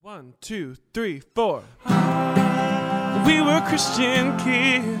1, 2, 3, 4. We were Christian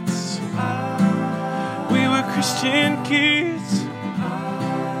kids. We were Christian kids.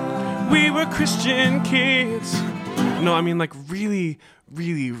 We were Christian kids. No, I mean like really,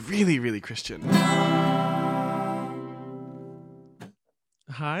 really, really, really Christian.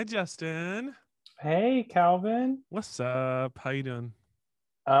 Hi, Justin. Hey, Calvin. What's up? How you doing?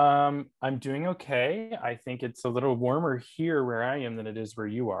 I'm doing okay. I think it's a little warmer here where I am than it is where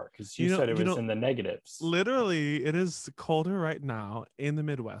you are, because you said it was in the negatives. Literally, it is colder right now in the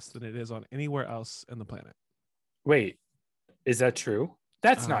Midwest than it is on anywhere else in the planet. Wait, is that true?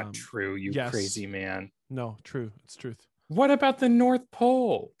 That's not true, you yes. crazy man. No, true. It's truth. What about the North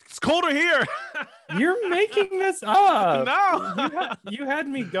Pole? It's colder here. You're making this up. No. You had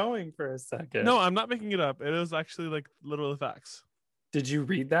me going for a second. No, I'm not making it up. It was actually like literal facts. Did you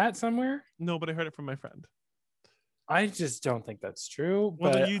read that somewhere? No, but I heard it from my friend. I just don't think that's true.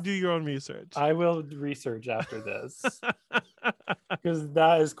 Well, but then you do your own research. I will research after this. Because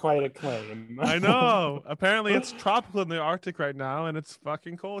that is quite a claim. I know. Apparently it's tropical in the Arctic right now and it's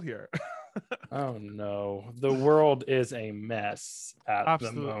fucking cold here. Oh no. The world is a mess at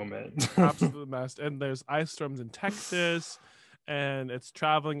the moment. Absolute mess. And there's ice storms in Texas and it's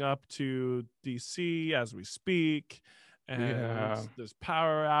traveling up to DC as we speak. And there's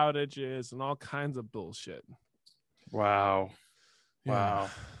power outages and all kinds of bullshit. Wow. Yeah.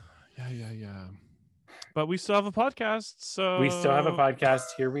 But we still have a podcast, so we still have a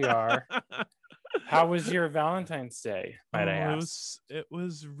podcast. Here we are. How was your Valentine's Day? Might I ask? It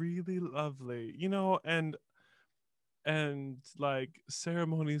was really lovely, and like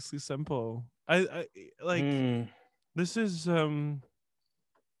ceremoniously simple. I like this is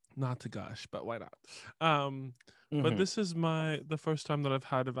not to gush, but why not? But this is the first time that I've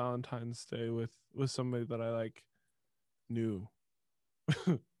had a Valentine's Day with somebody that I like knew.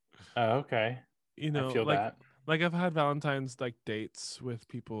 Oh, okay. I feel that. Like I've had Valentine's like dates with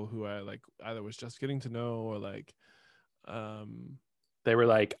people who I like either was just getting to know or like they were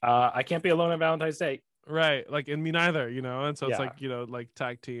like, I can't be alone on Valentine's Day. Right. Like, and me neither, and so it's like, like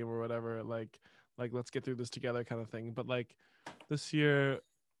tag team or whatever, like let's get through this together kind of thing. But like this year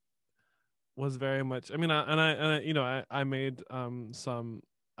was very much, I mean, I made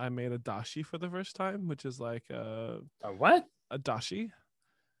I made a dashi for the first time, which is like a what? A dashi,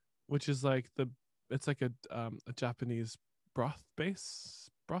 which is like it's like a Japanese broth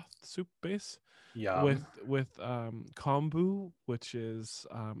soup base. Yeah. With kombu, which is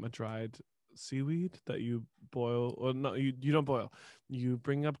a dried seaweed that you boil, or no, you don't boil. You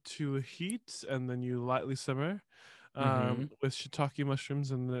bring up to a heat and then you lightly simmer with shiitake mushrooms,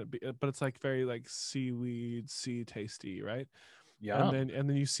 but it's like very like sea tasty, right? Yeah. And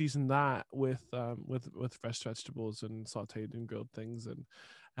then you season that with fresh vegetables and sautéed and grilled things, and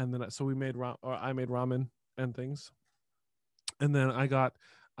then so I made ramen and things, and then I got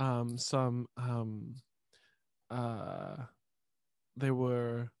some they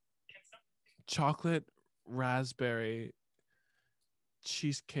were chocolate raspberry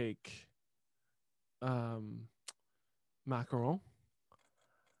cheesecake macaron,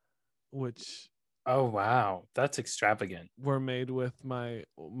 which oh wow, that's extravagant. Were made with my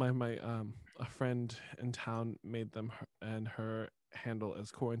a friend in town made them, and her handle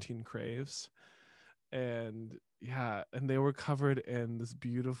is Quarantine Craves, and they were covered in this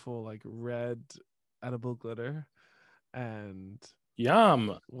beautiful like red edible glitter, and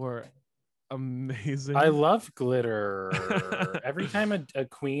yum, were amazing. I love glitter. Every time a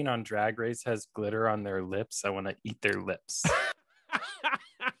queen on Drag Race has glitter on their lips, I want to eat their lips.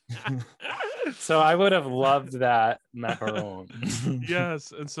 So I would have loved that macaron.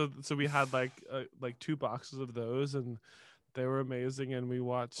 Yes, and so we had like 2 boxes of those, and they were amazing. And we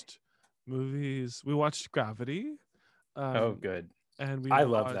watched movies. We watched Gravity. Oh, good. And I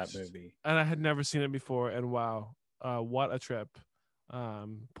love that movie. And I had never seen it before. And wow, what a trip!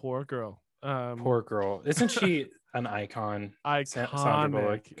 Poor girl. Poor girl. Isn't she an icon?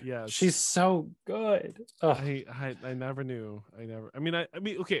 Iconic. Yes. She's so good. I never knew. I mean,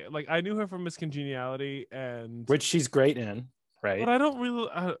 okay, like I knew her from Miss Congeniality, and which she's great in, right? But I don't really.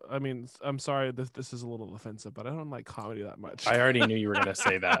 I mean, I'm sorry. This is a little offensive, but I don't like comedy that much. I already knew you were gonna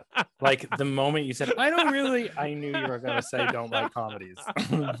say that. Like the moment you said, I knew you were gonna say don't like comedies.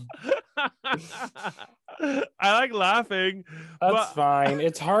 I like laughing. That's fine.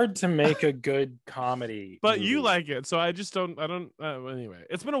 It's hard to make a good comedy. But movie. You like it, so I just don't. I don't. Anyway,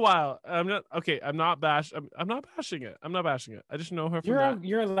 it's been a while. I'm not okay. I'm not bashing it. I'm not bashing it. I just know her.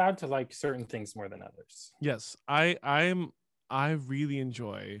 You're allowed to like certain things more than others. Yes, I really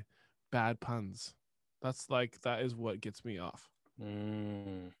enjoy bad puns. That is what gets me off.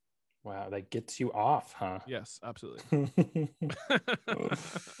 that gets you off, huh? Yes, absolutely.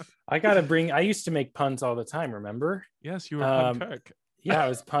 I used to make puns all the time, remember? Yes, you were Pun Kirk. Yeah, it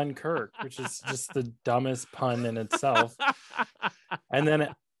was Pun Kirk, which is just the dumbest pun in itself. And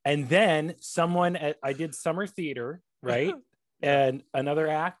then I did summer theater, right? Yeah. And another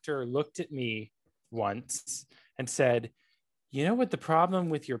actor looked at me once and said, "You know what the problem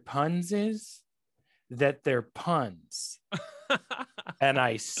with your puns is? That they're puns." And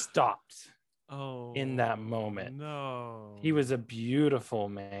I stopped in that moment. No. He was a beautiful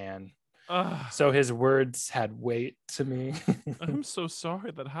man. So his words had weight to me. I'm so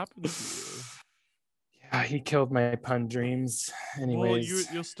sorry that happened to you. Yeah, he killed my pun dreams. Anyways.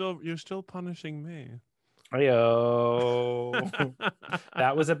 Well, you're still punishing me. Yo.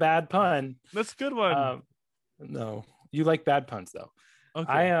 That was a bad pun. That's a good one. No. You like bad puns though.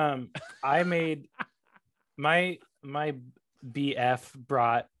 Okay. I made my BF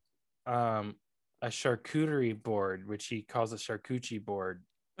brought a charcuterie board, which he calls a charcuterie board,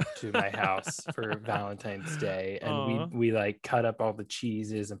 to my house for Valentine's Day, and we like cut up all the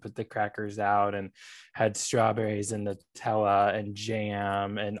cheeses and put the crackers out and had strawberries and Nutella and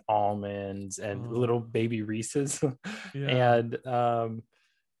jam and almonds and little baby Reese's. And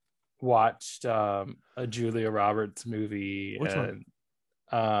watched a Julia Roberts movie. Which one?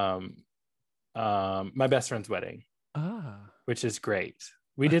 My Best Friend's Wedding, which is great.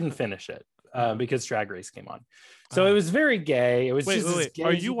 We didn't finish it because Drag Race came on, so it was very gay. It was wait.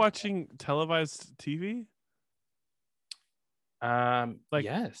 Are you watching televised TV?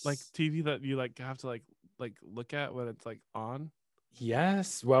 Yes, like TV that you like have to like look at when it's like on.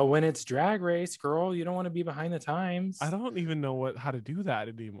 Yes, well, when it's Drag Race, girl, you don't want to be behind the times. I don't even know how to do that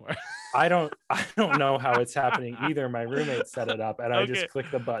anymore. I don't know how it's happening either. My roommate set it up, and I just click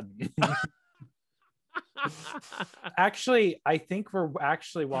the button. Actually, I think we're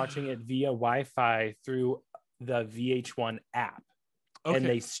actually watching it via Wi-Fi through the VH1 app, and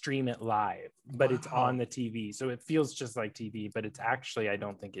they stream it live, but it's on the TV, so it feels just like TV. But it's actually, I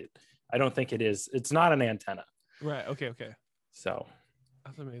don't think it is. It's not an antenna. Right. Okay. So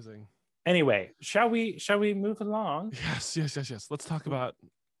that's amazing. Anyway, shall we move along? Yes. Let's talk about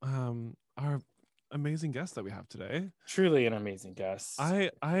our amazing guest that we have today. Truly an amazing guest.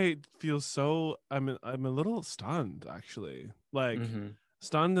 I feel so I'm a little stunned, actually. Like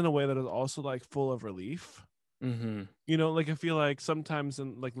stunned in a way that is also like full of relief. You know, like I feel like sometimes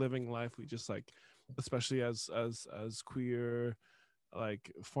in like living life, we just like, especially as queer,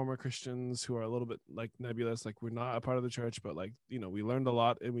 like former Christians who are a little bit like nebulous, like we're not a part of the church, but like, you know, we learned a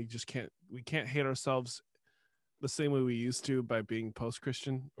lot, and we can't hate ourselves the same way we used to by being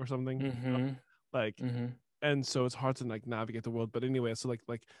post-Christian or something. And so it's hard to like navigate the world. But anyway, so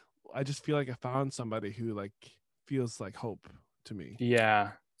like I just feel like I found somebody who like feels like hope to me.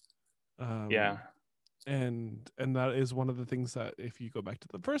 And that is one of the things that, if you go back to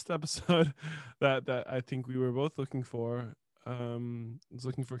the first episode, that I think we were both looking for. Is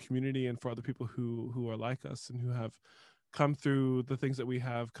looking for community and for other people who are like us and who have come through the things that we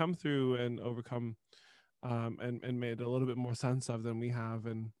have come through and overcome, and made a little bit more sense of than we have,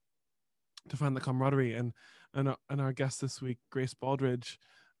 and to find the camaraderie. And our guest this week, Grace Baldridge,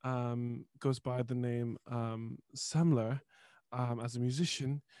 goes by the name Semler. As a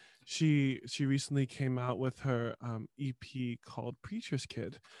musician, she recently came out with her EP called Preacher's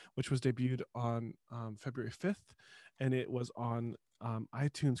Kid, which was debuted on February 5th. And it was on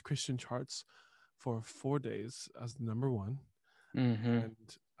iTunes Christian charts for 4 days as number one.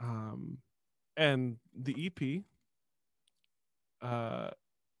 And the EP, I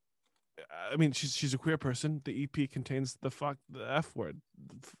mean, she's a queer person. The EP contains the F word.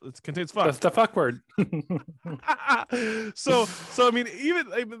 It contains fuck. That's the fuck word. So I mean, even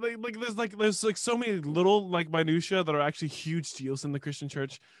like there's like so many little like minutia that are actually huge deals in the Christian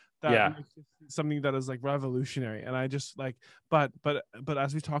church. That makes it something that is like revolutionary. And I just like, but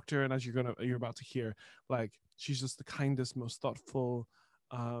as we talk to her, and as you're about to hear, like she's just the kindest, most thoughtful,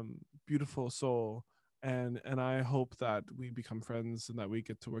 beautiful soul. And I hope that we become friends, and that we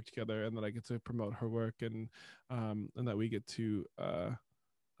get to work together, and that I get to promote her work, and that we get to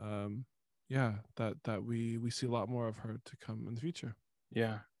that we see a lot more of her to come in the future.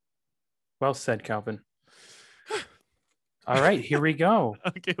 Yeah. Well said, Calvin. All right, here we go.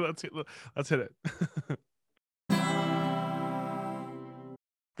 Okay, let's hit it.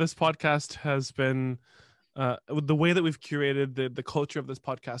 This podcast has been the way that we've curated the culture of this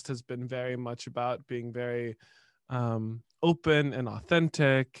podcast has been very much about being very open and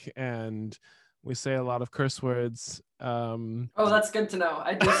authentic, and We say a lot of curse words. Oh, that's good to know.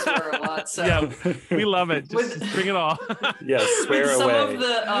 I do swear a lot. So yeah, we love it. Just bring it all. Yes, swear with some away. of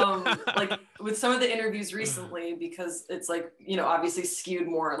the like with some of the interviews recently, because it's like, you know, obviously skewed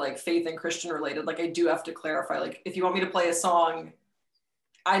more like faith and Christian related. Like I do have to clarify, like if you want me to play a song,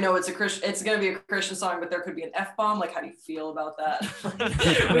 I know it's going to be a Christian song, but there could be an F-bomb. Like, how do you feel about that?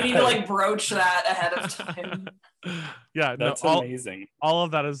 We need to like broach that ahead of time. Yeah, that's amazing. All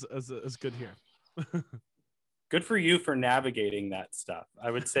of that is good here. Good for you for navigating that stuff. I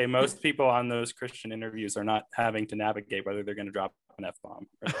would say most people on those Christian interviews are not having to navigate whether they're going to drop an F-bomb.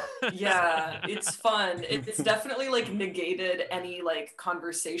 Yeah, it's fun. It's definitely like negated any like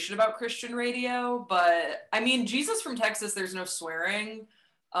conversation about Christian radio, but I mean, Jesus from Texas, there's no swearing.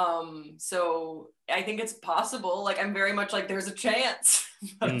 So I think it's possible. Like I'm very much like there's a chance,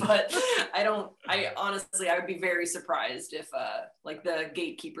 but I honestly, I would be very surprised if like the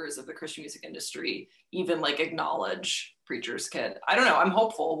gatekeepers of the Christian music industry even like acknowledge Preacher's Kid. I don't know. I'm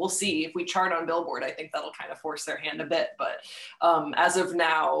hopeful. We'll see if we chart on Billboard. I think that'll kind of force their hand a bit, but as of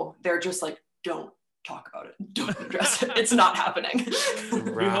now, they're just like, don't talk about it. Don't address it. It's not happening.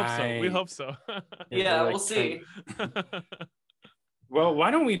 Right. We hope so. Yeah, we'll see. Well,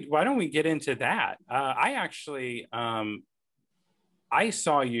 why don't we get into that? I actually I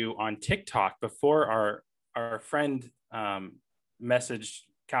saw you on TikTok before our friend messaged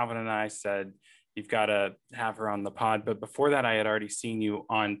Calvin and I, said you've got to have her on the pod. But before that, I had already seen you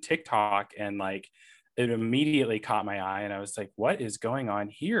on TikTok, and like it immediately caught my eye, and I was like, what is going on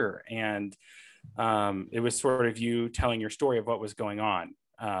here? And it was sort of you telling your story of what was going on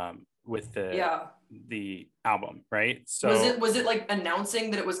with the album, right? So was it like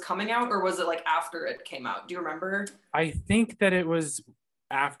announcing that it was coming out, or was it like after it came out? Do you remember? I think that it was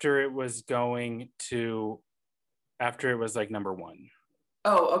after it was like number one.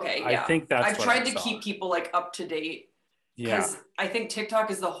 Oh, okay. Yeah. I think that's I've tried to keep people like up to date, because I think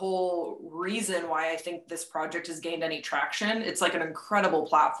TikTok is the whole reason why I think this project has gained any traction. It's like an incredible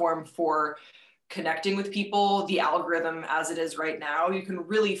platform for connecting with people. The algorithm as it is right now, you can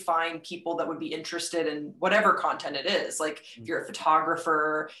really find people that would be interested in whatever content it is. Like if you're a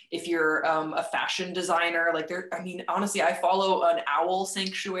photographer, if you're a fashion designer, like I mean, honestly, I follow an owl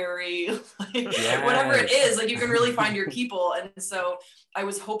sanctuary, like whatever it is, like you can really find your people. And so I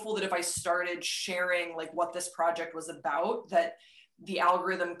was hopeful that if I started sharing like what this project was about, that the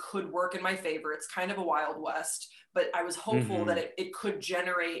algorithm could work in my favor. It's kind of a Wild West, but I was hopeful that it could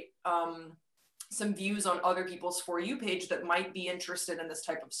generate some views on other people's For You page that might be interested in this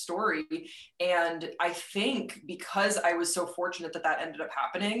type of story. And I think because I was so fortunate that ended up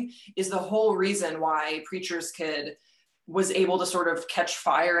happening is the whole reason why Preacher's Kid was able to sort of catch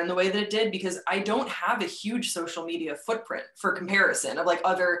fire in the way that it did, because I don't have a huge social media footprint for comparison of like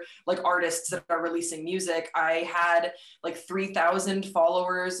other like artists that are releasing music. I had like 3,000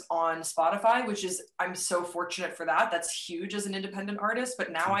 followers on Spotify, which is, I'm so fortunate for that. That's huge as an independent artist,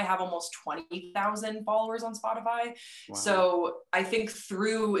 but now I have almost 20,000 followers on Spotify. Wow. So I think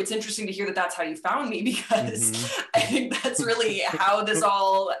it's interesting to hear that that's how you found me, because I think that's really how this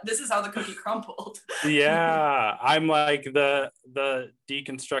is how the cookie crumbled. Yeah. I'm like the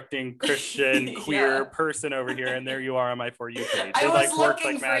deconstructing Christian queer person over here, and there you are on my For You page. I was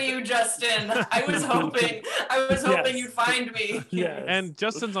looking for you, Justin. I was hoping you'd find me. Yes. And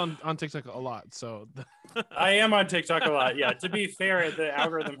Justin's on TikTok a lot, so I am on TikTok a lot. Yeah, to be fair, the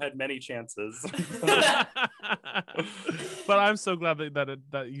algorithm had many chances. But I'm so glad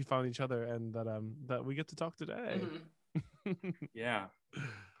that you found each other, and that we get to talk today. Yeah.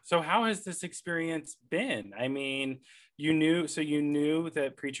 So how has this experience been? I mean, you knew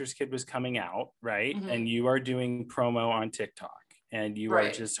that Preacher's Kid was coming out, right? And you are doing promo on TikTok, and you are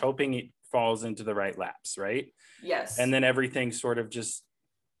just hoping it falls into the right laps, right? Yes. And then everything sort of just,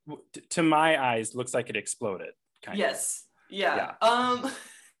 to my eyes, looks like it exploded. Yes. Yeah.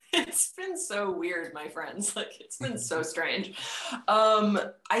 It's been so weird, my friends. Like, it's been so strange.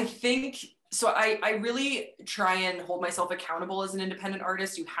 I think so I really try and hold myself accountable as an independent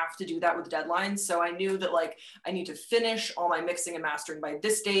artist. You have to do that with deadlines. So I knew that like I need to finish all my mixing and mastering by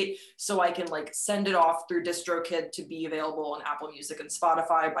this date, so I can like send it off through DistroKid to be available on Apple Music and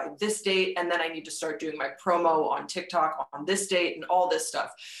Spotify by this date. And then I need to start doing my promo on TikTok on this date and all this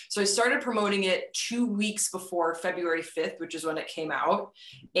stuff. So I started promoting it 2 weeks before February 5th, which is when it came out.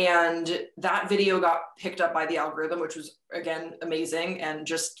 And that video got picked up by the algorithm, which was, again, amazing, and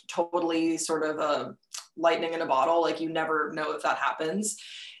just totally sort of a lightning in a bottle. Like, you never know if that happens.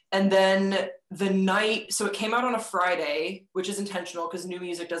 And then so it came out on a Friday, which is intentional because new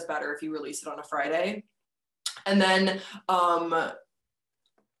music does better if you release it on a Friday. And then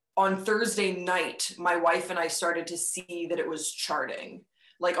on Thursday night, my wife and I started to see that it was charting.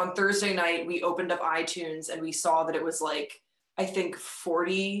 Like on Thursday night, we opened up iTunes and we saw that it was like, I think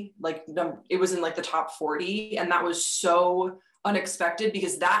 40, like it was in like the top 40. And that was so unexpected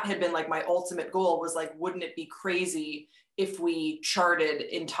because that had been like my ultimate goal was like, wouldn't it be crazy if we charted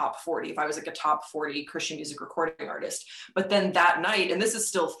in top 40, if I was like a top 40 Christian music recording artist. But then that night, and this is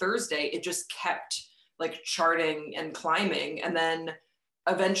still Thursday, it just kept like charting and climbing. And then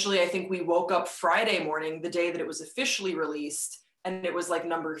eventually I think we woke up Friday morning, the day that it was officially released, and it was like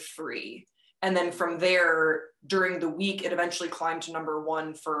number 3. And then from there, during the week, it eventually climbed to number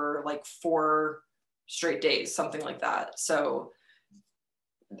 1 for like 4 straight days, something like that. So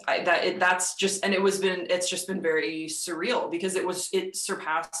it's just been very surreal because it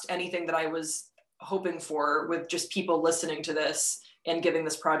surpassed anything that I was hoping for with just people listening to this and giving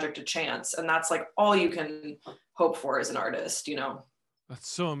this project a chance. And that's like all you can hope for as an artist, you know? That's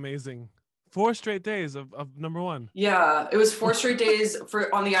so amazing. 4 straight days of number 1. Yeah, it was 4 straight days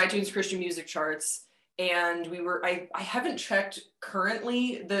on the iTunes Christian music charts. And I haven't checked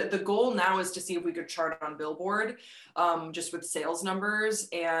currently. The goal now is to see if we could chart on Billboard, just with sales numbers,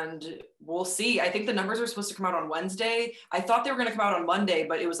 and we'll see. I think the numbers are supposed to come out on Wednesday. I thought they were going to come out on Monday,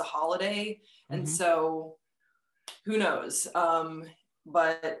 but it was a holiday. And so who knows?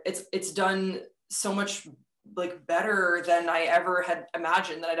 But it's done so much like better than I ever had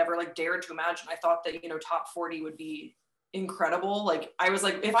imagined, that I'd ever like dared to imagine. I thought that, you know, top 40 would be incredible. Like I was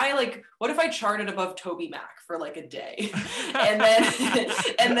like, what if I charted above Toby Mac for like a day?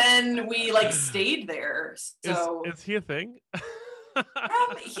 and then we like stayed there. So is he a thing?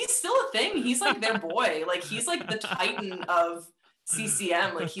 He's still a thing. He's like their boy. Like he's like the titan of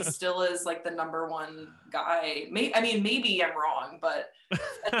CCM. Like he still is like the number 1 guy. Maybe I'm wrong, but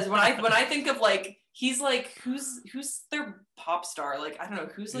when I think of like, he's like, who's their pop star? Like, I don't know,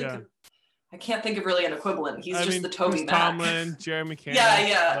 who's like, I can't think of really an equivalent. He's the Toby Chris Mac. Tomlin, Jeremy Camp.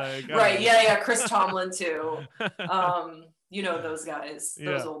 Yeah. Like, right. Yeah. Chris Tomlin too. You know, those guys,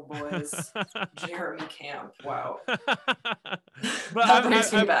 those old boys. Jeremy Camp. Wow. But that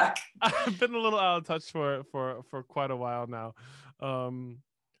brings me back. I've been a little out of touch for quite a while now.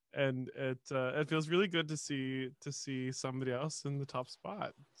 And it feels really good to see somebody else in the top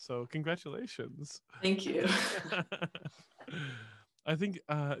spot. So congratulations. Thank you. I think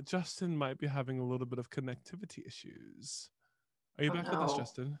Justin might be having a little bit of connectivity issues. Are you back with us,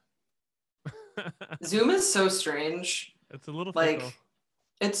 Justin? Zoom is so strange. It's a little like fickle.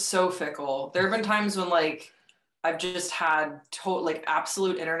 It's so fickle. There have been times when like I've just had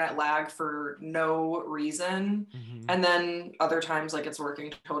absolute internet lag for no reason. Mm-hmm. And then other times like it's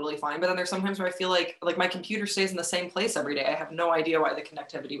working totally fine. But then there's sometimes where I feel like my computer stays in the same place every day. I have no idea why the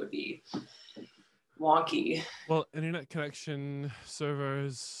connectivity would be wonky. Well, internet connection,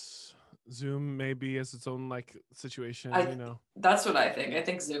 servers, Zoom maybe as its own like situation, you know. That's what I think. I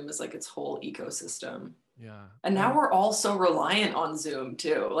think Zoom is like its whole ecosystem. Yeah. And now we're all so reliant on Zoom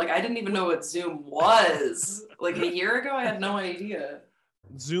too. Like I didn't even know what Zoom was. Like a year ago, I had no idea.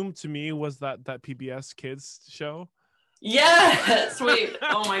 Zoom to me was that PBS Kids show. Yes, wait.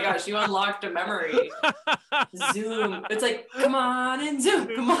 Oh my gosh, you unlocked a memory. Zoom. It's like, come on in Zoom.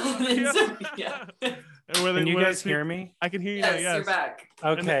 Come on in Zoom. Yeah. Can you guys hear me? I can hear you. Yes, yes. You're back.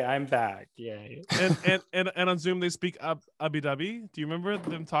 Okay, I'm back. Yay. And on Zoom they speak Abu Dhabi. Do you remember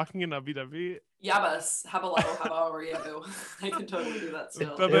them talking in Abu Dhabi? Yabas, Habalao, Habawario. I can totally do that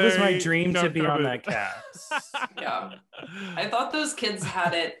still. It was my dream to be on that cast. Yeah. I thought those kids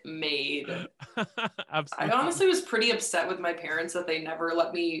had it made. Absolutely. I honestly was pretty upset with my parents that they never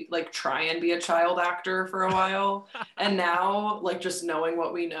let me like try and be a child actor for a while. And now, like just knowing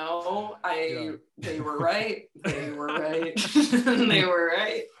what we know, they were right. They were right. They were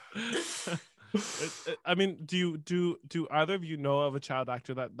right. I mean, do either of you know of a child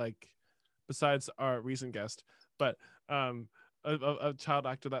actor that like, besides our recent guest, but a child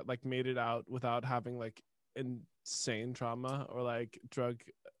actor that like made it out without having like insane trauma or like drug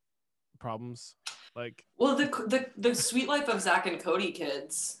problems? Like, well, the Sweet Life of Zach and Cody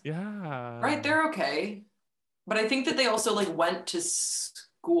kids, right, they're okay, but I think that they also like went to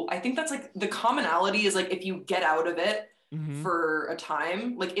school. I think that's like the commonality is like if you get out of it for a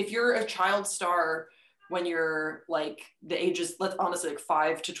time, like if you're a child star when you're like the ages, let's honestly like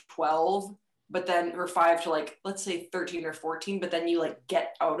 5 to 12, but then or 5 to like let's say 13 or 14, but then you like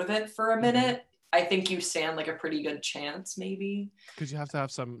get out of it for a minute, I think you stand like a pretty good chance, maybe. Because you have to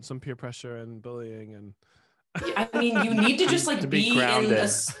have some peer pressure and bullying and. I mean, you need to just like be in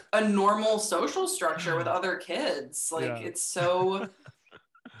a normal social structure with other kids. Like it's so.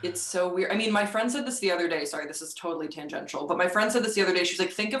 It's so weird. I mean, my friend said this the other day. Sorry, this is totally tangential, but my friend said this the other day. She's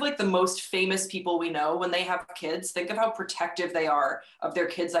like, think of like the most famous people we know when they have kids. Think of how protective they are of their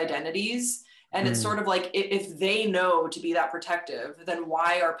kids' identities. And it's sort of like, if they know to be that protective, then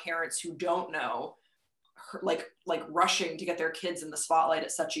why are parents who don't know like rushing to get their kids in the spotlight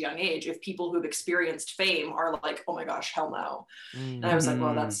at such a young age if people who've experienced fame are like, oh my gosh, hell no. And I was like,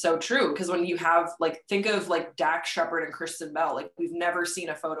 well, that's so true, because when you have like, think of like Dax Shepard and Kristen Bell, like we've never seen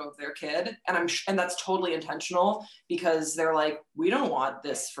a photo of their kid, and that's totally intentional because they're like, we don't want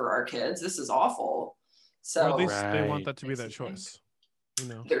this for our kids, this is awful. So or at least they want that to be their choice, you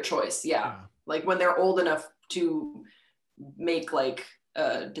know, their choice. Yeah. Like when they're old enough to make like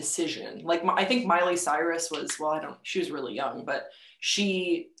a decision. Like I think Miley Cyrus was, well, she was really young, but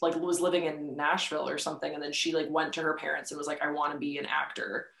she like was living in Nashville or something, and then she like went to her parents and was like, I want to be an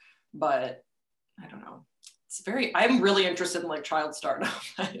actor. But I don't know, I'm really interested in like child startup.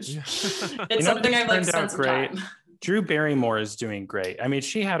 It's something I've like spent some time. Drew Barrymore is doing great. I mean,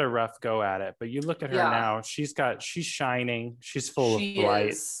 she had a rough go at it, but you look at her now, she's shining. She's full of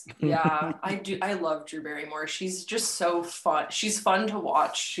light. Yeah, I love Drew Barrymore. She's just so fun. She's fun to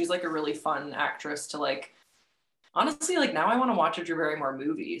watch. She's like a really fun actress to like, honestly, like now I want to watch a Drew Barrymore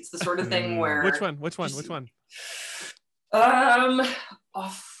movie. It's the sort of thing where. Which one?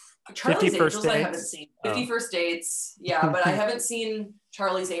 Charlie's Angels I haven't seen. 50 First Dates, yeah, but I haven't seen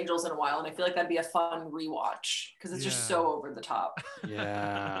Charlie's Angels in a while, and I feel like that'd be a fun rewatch because it's just so over the top.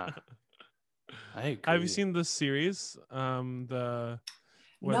 Yeah. I agree. Have you seen the series? They're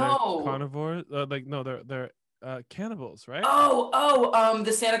carnivores? They're cannibals, right?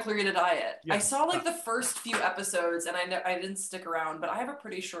 The Santa Clarita Diet. Yes. I saw like the first few episodes, and I didn't stick around, but I have a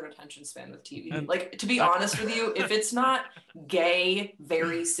pretty short attention span with TV. And like, to be honest with you, if it's not gay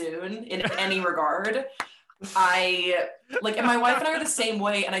very soon in any regard, and my wife and I are the same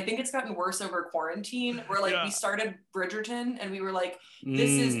way, and I think it's gotten worse over quarantine, where like we started Bridgerton and we were like,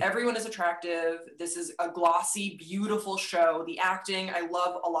 everyone is attractive, this is a glossy, beautiful show, the acting, I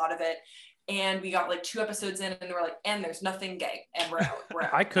love a lot of it. And we got like 2 episodes in and we're like, and there's nothing gay, and we're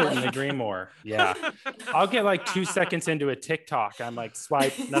out. I couldn't agree more. Yeah. I'll get like 2 seconds into a TikTok. I'm like,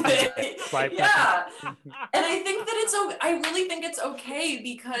 swipe, nothing gay. Swipe, yeah. Nothing. And I think that I really think it's okay,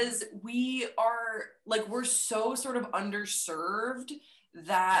 because we are like, we're so sort of underserved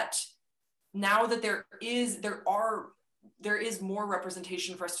that now that there is more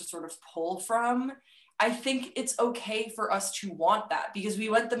representation for us to sort of pull from. I think it's okay for us to want that, because we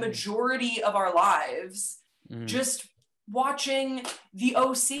went the majority of our lives just watching the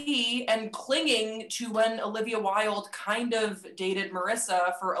OC and clinging to when Olivia Wilde kind of dated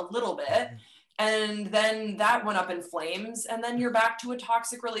Marissa for a little bit. And then that went up in flames. And then you're back to a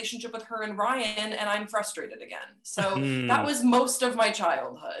toxic relationship with her and Ryan, and I'm frustrated again. So that was most of my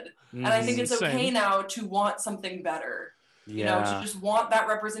childhood. And I think it's okay now to want something better. You know, to just want that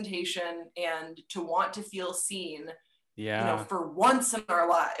representation and to want to feel seen, you know, for once in our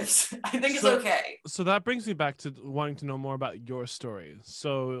lives. I think it's okay. So that brings me back to wanting to know more about your story.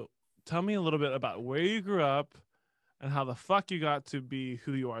 So tell me a little bit about where you grew up and how the fuck you got to be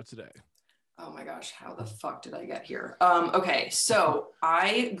who you are today. Oh my gosh, how the fuck did I get here? Okay, so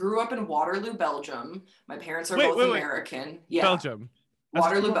I grew up in Waterloo, Belgium. My parents are both American. Yeah. Belgium.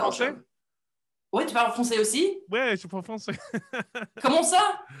 Waterloo, Belgium. Ouais, tu parles français aussi? Ouais, je parle français. Comment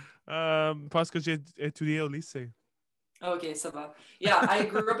ça? Parce que j'ai étudié au lycée. Okay, ça va. Yeah, I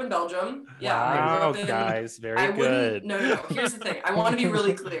grew up in Belgium. Yeah, wow, guys, very good. No. Here's the thing. I want to be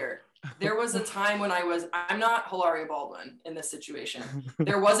really clear. There was a time when I'm not Hilaria Baldwin in this situation.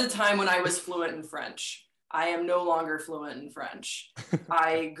 There was a time when I was fluent in French. I am no longer fluent in French.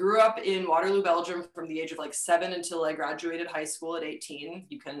 I grew up in Waterloo, Belgium from the age of like 7 until I graduated high school at 18.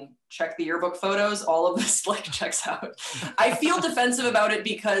 You can check the yearbook photos. All of this like checks out. I feel defensive about it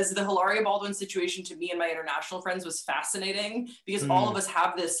because the Hilaria Baldwin situation to me and my international friends was fascinating, because all of us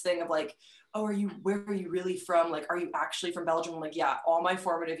have this thing of like, oh, where are you really from? Like, are you actually from Belgium? I'm like, yeah, all my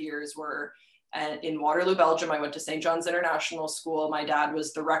formative years were in Waterloo, Belgium. I went to St. John's International School. My dad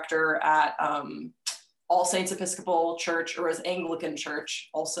was the rector at All Saints Episcopal Church, or as Anglican Church,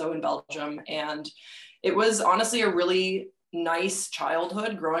 also in Belgium. And it was honestly a really nice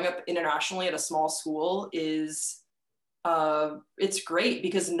childhood. Growing up internationally at a small school it's great,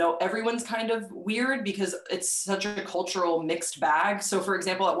 because everyone's kind of weird because it's such a cultural mixed bag. So for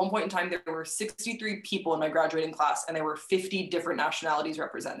example, at one point in time, there were 63 people in my graduating class and there were 50 different nationalities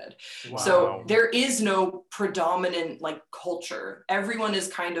represented. Wow. So there is no predominant like culture. Everyone is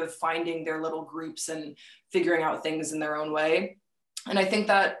kind of finding their little groups and figuring out things in their own way. And I think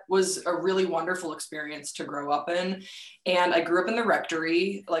that was a really wonderful experience to grow up in. And I grew up in the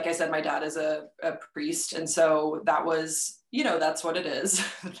rectory. Like I said, my dad is a priest. And so that was, you know, that's what it is.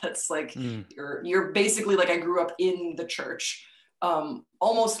 That's like, you're basically like, I grew up in the church,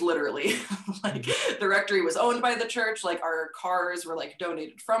 almost literally. Like the rectory was owned by the church. Like our cars were like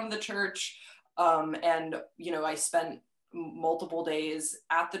donated from the church. And, you know, I spent multiple days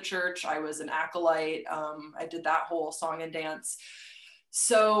at the church. I was an acolyte. I did that whole song and dance.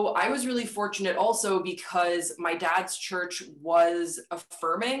 So I was really fortunate also because my dad's church was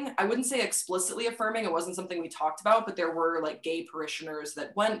affirming. I wouldn't say explicitly affirming. It wasn't something we talked about, but there were like gay parishioners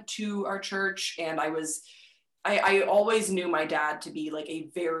that went to our church. And I always knew my dad to be like a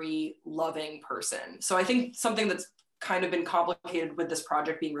very loving person. So I think something that's kind of been complicated with this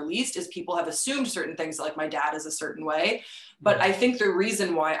project being released is people have assumed certain things, like my dad is a certain way. But I think the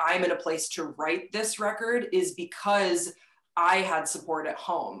reason why I'm in a place to write this record is because I had support at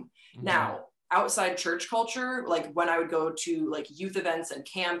home. Now, outside church culture, like when I would go to like youth events and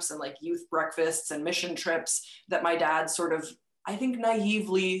camps and like youth breakfasts and mission trips that my dad sort of, I think,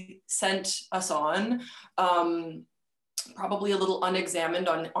 naively sent us on, probably a little unexamined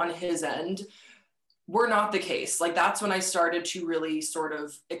on his end, were not the case. Like that's when I started to really sort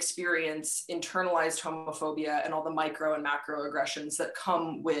of experience internalized homophobia and all the micro and macro aggressions that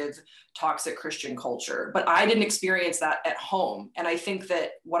come with toxic Christian culture. But I didn't experience that at home. And I think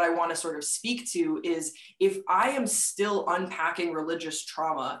that what I want to sort of speak to is if I am still unpacking religious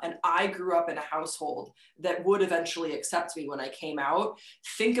trauma and I grew up in a household that would eventually accept me when I came out,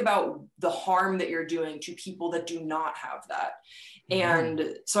 think about the harm that you're doing to people that do not have that.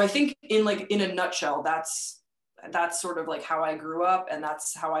 And so I think in a nutshell, that's sort of like how I grew up, and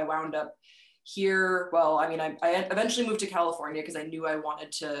that's how I wound up here. Well, I mean, I eventually moved to California because I knew I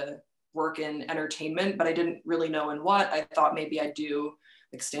wanted to work in entertainment, but I didn't really know in what. I thought maybe I'd do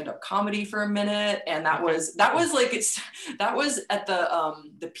like stand-up comedy for a minute, and that was at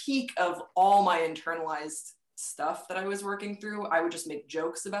the peak of all my internalized stuff that I was working through. I would just make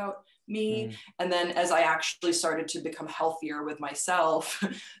jokes about me. And then as I actually started to become healthier with myself,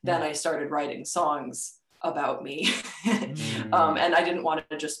 then I started writing songs about me. And I didn't want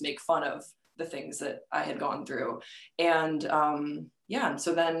to just make fun of the things that I had gone through. And and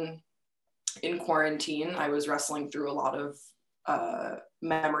so then in quarantine, I was wrestling through a lot of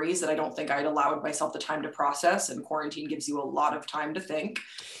memories that I don't think I'd allowed myself the time to process. And quarantine gives you a lot of time to think.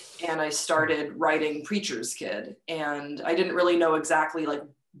 And I started writing Preacher's Kid. And I didn't really know exactly like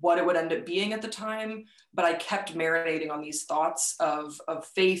what it would end up being at the time, but I kept marinating on these thoughts of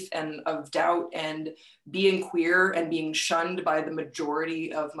faith and of doubt and being queer and being shunned by the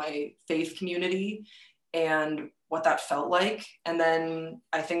majority of my faith community and what that felt like. And then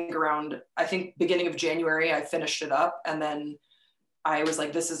I think beginning of January, I finished it up. And then I was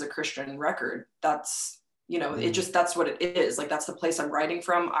like, this is a Christian record. That's, you know, that's what it is. Like, that's the place I'm writing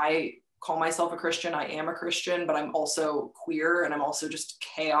from. I call myself a Christian. I am a Christian, but I'm also queer and I'm also just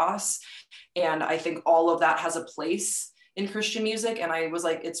chaos. And I think all of that has a place in Christian music. And I was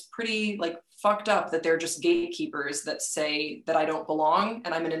like, it's pretty like fucked up that they're just gatekeepers that say that I don't belong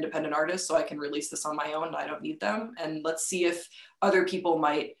and I'm an independent artist, so I can release this on my own and I don't need them. And let's see if other people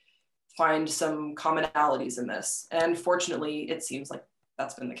might find some commonalities in this. And fortunately, it seems like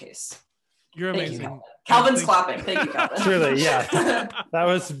that's been the case. You're amazing. You, Calvin's clapping. Thank you, Calvin. Truly, yeah. That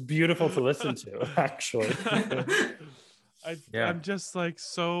was beautiful to listen to, actually. I'm just like,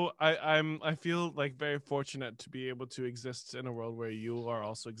 so I feel like very fortunate to be able to exist in a world where you are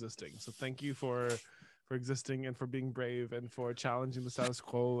also existing. So thank you for existing and for being brave and for challenging the status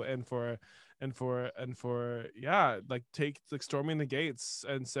quo and for storming the gates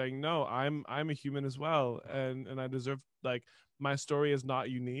and saying, no, I'm a human as well, and I deserve, like, my story is not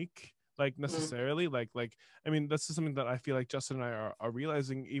unique, like necessarily, like I mean, that's just something that I feel like Justin and I are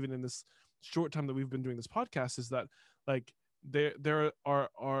realizing even in this short time that we've been doing this podcast, is that like there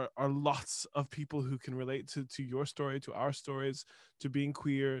are lots of people who can relate to your story, to our stories, to being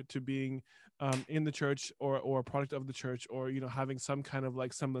queer, to being in the church or a product of the church, or, you know, having some kind of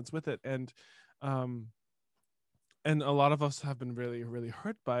like semblance with it. And a lot of us have been really, really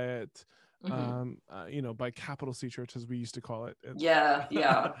hurt by it. You know, by capital C church, as we used to call it.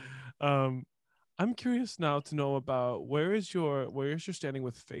 Yeah. I'm curious now to know about where is your standing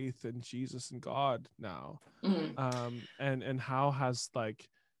with faith in Jesus and God now, and how has, like,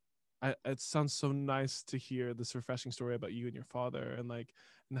 it sounds so nice to hear this refreshing story about you and your father, and like,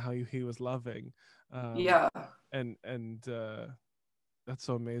 and how he was loving, and that's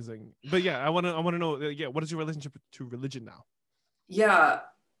so amazing. But yeah, I want to know, what is your relationship to religion now? Yeah,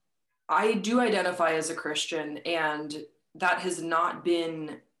 I do identify as a Christian, and that has not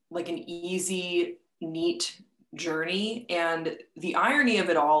been like an easy, neat journey. And the irony of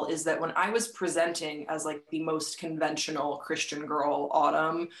it all is that when I was presenting as like the most conventional Christian girl,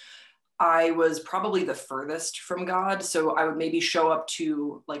 Autumn, I was probably the furthest from God. So I would maybe show up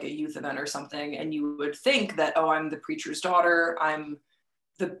to like a youth event or something, and you would think that, oh, I'm the preacher's daughter. I'm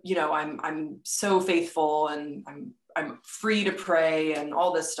I'm so faithful, and I'm free to pray and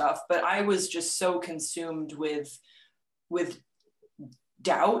all this stuff. But I was just so consumed with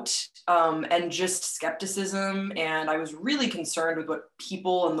doubt and just skepticism. And I was really concerned with what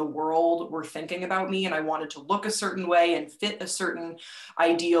people in the world were thinking about me. And I wanted to look a certain way and fit a certain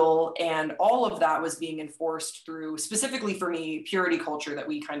ideal. And all of that was being enforced through, specifically for me, purity culture that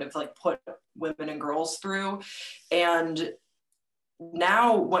we kind of like put women and girls through. And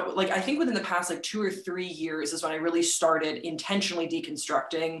now I think within the past like 2 or 3 years is when I really started intentionally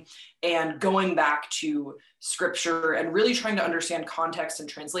deconstructing and going back to scripture and really trying to understand context and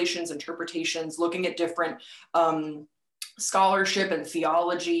translations, interpretations, looking at different scholarship and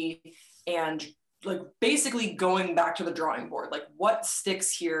theology, and like basically going back to the drawing board. Like, what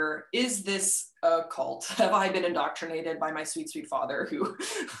sticks here? Is this a cult? Have I been indoctrinated by my sweet, sweet father, who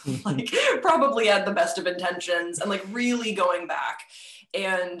like probably had the best of intentions, and like really going back.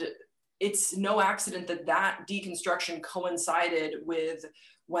 And it's no accident that that deconstruction coincided with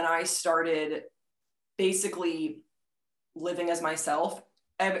when I started basically living as myself.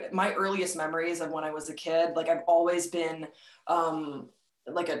 My earliest memories of when I was a kid, like I've always been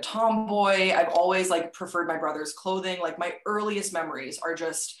like a tomboy. I've always like preferred my brother's clothing. Like my earliest memories are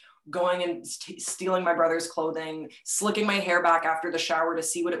just going and stealing my brother's clothing, slicking my hair back after the shower to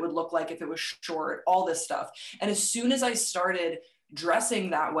see what it would look like if it was short, all this stuff. And as soon as I started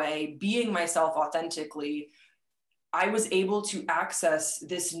dressing that way, being myself authentically, I was able to access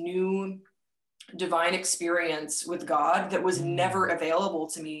this new divine experience with God that was never available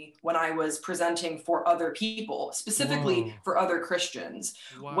to me when I was presenting for other people, specifically for other Christians.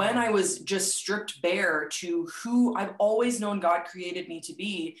 When I was just stripped bare to who I've always known God created me to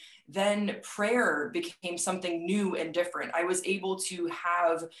be, then prayer became something new and different. I was able to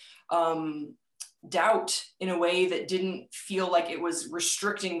have doubt in a way that didn't feel like it was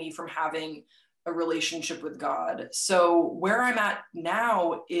restricting me from having a relationship with God. So where I'm at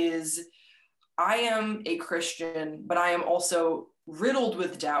now is I am a Christian, but I am also riddled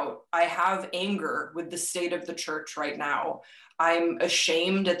with doubt. I have anger with the state of the church right now. I'm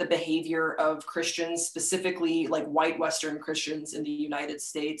ashamed at the behavior of Christians, specifically like white Western Christians in the United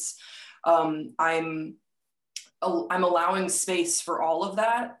States. I'm allowing space for all of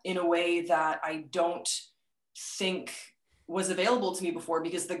that in a way that I don't think was available to me before,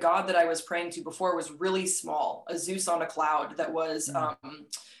 because the God that I was praying to before was really small, a Zeus on a cloud that was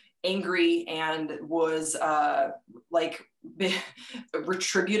angry and was like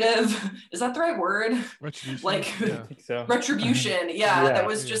retributive. Is that the right word? Retribution. Like I think so. retribution. Yeah, that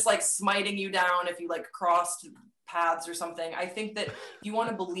was just like smiting you down if you like crossed paths or something. I think that if you want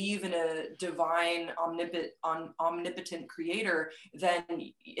to believe in a divine, omnipotent creator, then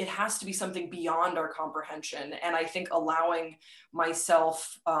it has to be something beyond our comprehension. And I think allowing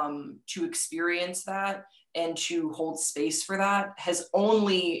myself to experience that and to hold space for that has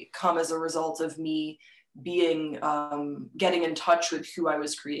only come as a result of me being getting in touch with who I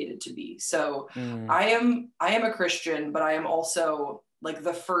was created to be. So I am a Christian, but I am also like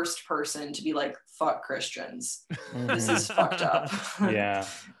the first person to be like, fuck Christians. This is fucked up. Yeah.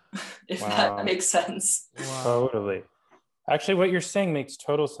 If that makes sense. Totally. Actually, what you're saying makes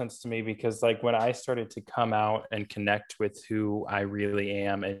total sense to me, because like when I started to come out and connect with who I really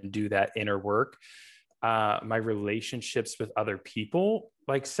am and do that inner work, my relationships with other people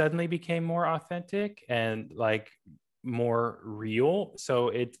like suddenly became more authentic and like more real. So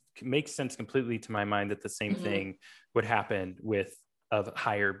it makes sense completely to my mind that the same thing would happen with a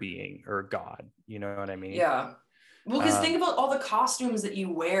higher being or God. You know what I mean? Yeah. Well, because think about all the costumes that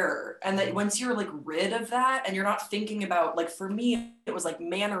you wear, and that once you're like rid of that and you're not thinking about, like for me, it was like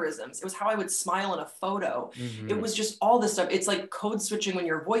mannerisms. It was how I would smile in a photo. It was just all this stuff. It's like code switching when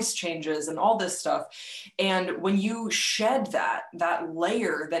your voice changes and all this stuff. And when you shed that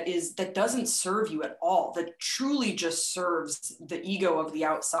layer that doesn't serve you at all, that truly just serves the ego of the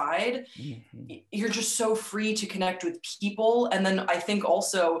outside, you're just so free to connect with people. And then I think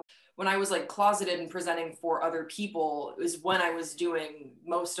also, when I was like closeted and presenting for other people is when I was doing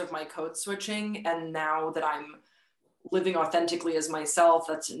most of my code switching. And now that I'm living authentically as myself,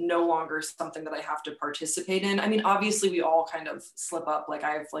 that's no longer something that I have to participate in. I mean, obviously we all kind of slip up. Like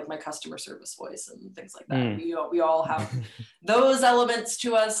I have like my customer service voice and things like that. We all have those elements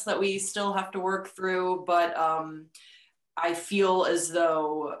to us that we still have to work through. But I feel as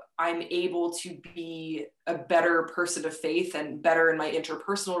though I'm able to be a better person of faith and better in my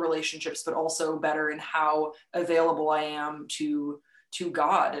interpersonal relationships, but also better in how available I am to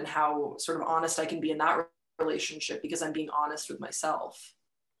God and how sort of honest I can be in that relationship because I'm being honest with myself.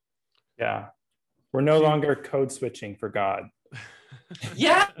 Yeah. We're no longer code switching for God.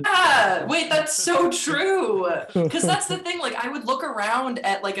 Yeah, wait, that's so true. Because that's the thing, like I would look around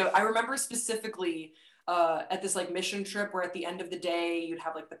at like I remember specifically at this like mission trip where at the end of the day you'd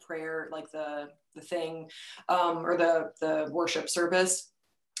have like the prayer, like the thing, or the worship service.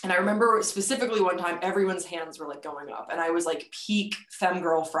 And I remember specifically one time everyone's hands were like going up and I was like peak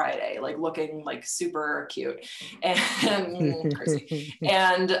Femgirl Friday, like looking like super cute and crazy.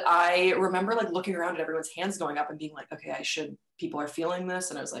 And I remember like looking around at everyone's hands going up and being like, okay, people are feeling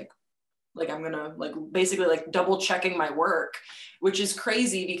this. And I was like I'm gonna like basically like double checking my work, which is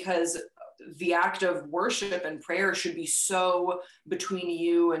crazy because the act of worship and prayer should be so between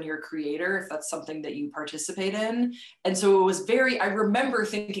you and your creator if that's something that you participate in. And so it was I remember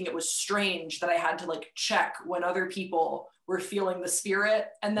thinking it was strange that I had to like check when other people were feeling the spirit,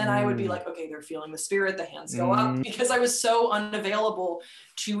 and then I would be like, okay, they're feeling the spirit, the hands go up, because I was so unavailable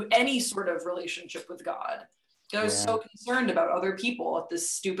to any sort of relationship with God. I was so concerned about other people at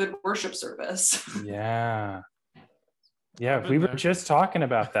this stupid worship service. Yeah, we were just talking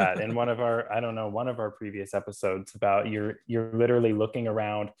about that in one of our previous episodes about you're literally looking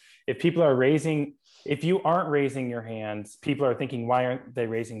around. If you aren't raising your hands, people are thinking, why aren't they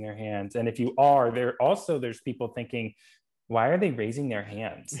raising their hands? And if you are, there's people thinking, why are they raising their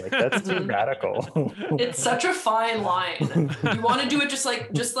hands? Like that's too radical. It's such a fine line. You want to do it just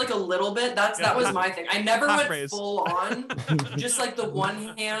like a little bit. That was my thing. I never went full on, just like the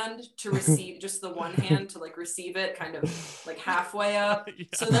one hand to receive, just the one hand to like receive it kind of like halfway up.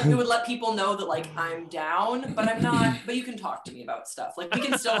 So that it would let people know that like I'm down, but I'm not, but you can talk to me about stuff. Like we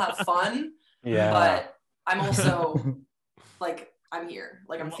can still have fun. Yeah. But I'm also like, I'm here.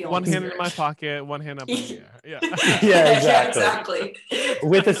 Like I'm feeling one hand in my pocket, one hand up in the air. Yeah. Yeah, exactly.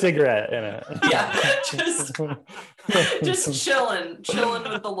 With a cigarette in it. Yeah. Just chilling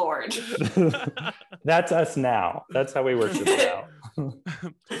with the Lord. That's us now. That's how we worship now.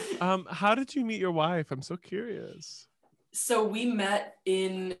 How did you meet your wife? I'm so curious. So we met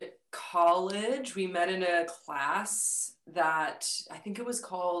in college. We met in a class that I think it was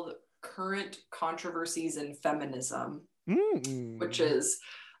called Current Controversies in Feminism. Which is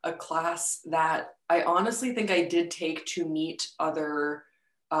a class that I honestly think I did take to meet other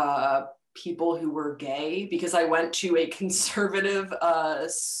people who were gay, because I went to a conservative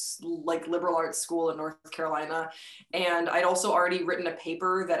like liberal arts school in North Carolina, and I'd also already written a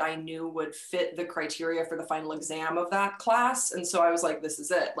paper that I knew would fit the criteria for the final exam of that class. And so I was like, this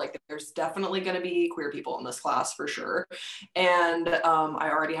is it, like there's definitely going to be queer people in this class for sure. And I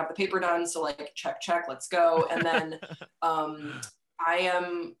already have the paper done, so like check, let's go. And then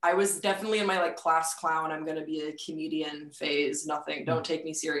I was definitely in my like class clown, I'm gonna be a comedian phase, don't take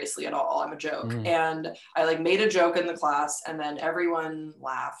me seriously at all, I'm a joke. And I like made a joke in the class and then everyone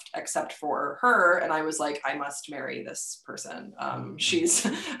laughed except for her, and I was like, I must marry this person. She's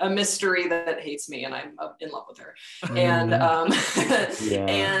a mystery that hates me and I'm in love with her. And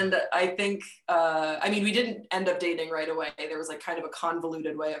and I think I mean, we didn't end up dating right away. There was like kind of a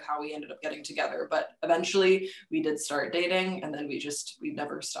convoluted way of how we ended up getting together, but eventually we did start dating, and then we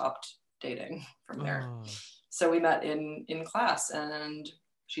never stopped dating from there. So we met in class, and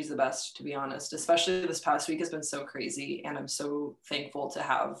she's the best, to be honest. Especially this past week has been so crazy, and I'm so thankful to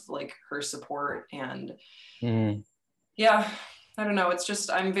have like her support. And yeah, I don't know, it's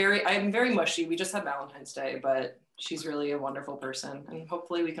just I'm very mushy. We just had Valentine's Day, but she's really a wonderful person, and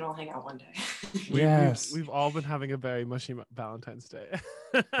hopefully we can all hang out one day. We've all been having a very mushy Valentine's Day.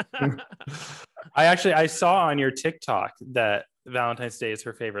 I saw on your TikTok that Valentine's Day is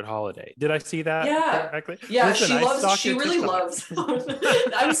her favorite holiday. Did I see that correctly? Yeah, listen, she really loves.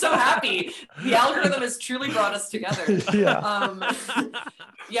 I'm so happy. The algorithm has truly brought us together.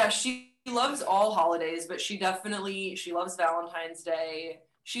 Yeah. She loves all holidays, but she loves Valentine's Day.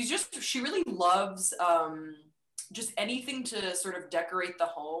 She really loves just anything to sort of decorate the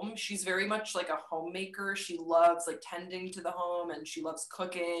home. She's very much like a homemaker. She loves like tending to the home, and she loves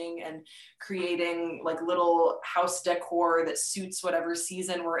cooking and creating like little house decor that suits whatever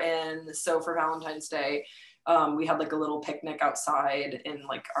season we're in. So for Valentine's Day, we had like a little picnic outside in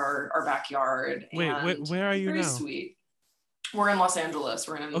like our backyard. Wait, where are you very now? Sweet. We're in Los Angeles.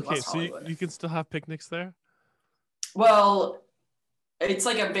 We're in West Hollywood. So you can still have picnics there? Well, it's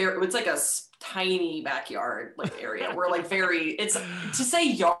like a tiny backyard like area. We're like it's to say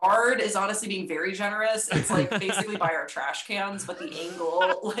yard is honestly being very generous. It's like basically by our trash cans, but the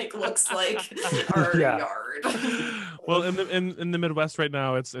angle like looks like our yard. Well, in the Midwest right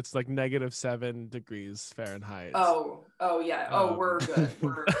now, it's like -7 degrees Fahrenheit. Oh yeah. Oh, we're good.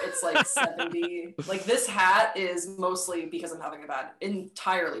 It's like 70. Like this hat is mostly because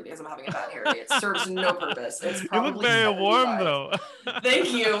entirely because I'm having a bad hair day. It serves no purpose. It's probably you look very 75. warm though.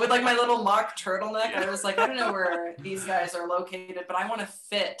 Thank you. With like my little mock turtleneck, I was like, I don't know where these guys are located, but I want to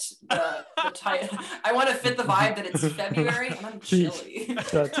fit the type. I want to fit the vibe that it's February and I'm chilly.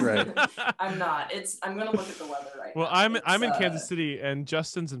 That's right. I'm not. I'm gonna look at the weather right now. Well, I'm in Kansas City and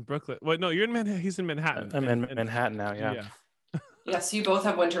Justin's in Brooklyn. Wait, no, you're in Manhattan. He's in Manhattan. I'm in Manhattan now. Yeah. Yes, you both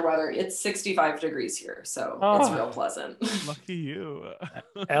have winter weather. It's 65 degrees here, so it's real pleasant. Lucky you.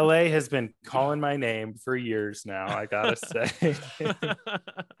 LA has been calling my name for years now, I gotta say.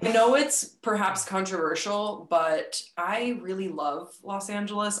 I know it's perhaps controversial, but I really love Los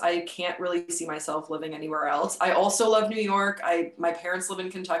Angeles. I can't really see myself living anywhere else. I also love New York. My parents live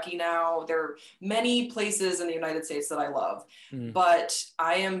in Kentucky now. There are many places in the United States that I love, but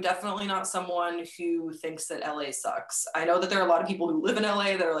I am definitely not someone who thinks that LA sucks. I know that there are a lot of people who live in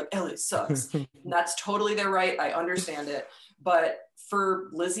LA that are like, LA sucks. And that's totally their right. I understand it. But for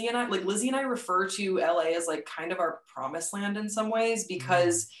Lizzie and I refer to LA as like kind of our promised land in some ways,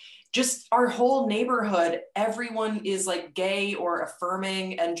 because just our whole neighborhood, everyone is like gay or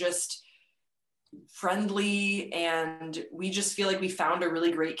affirming and just friendly, and we just feel like we found a really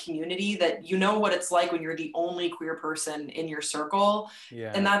great community that you know what it's like when you're the only queer person in your circle.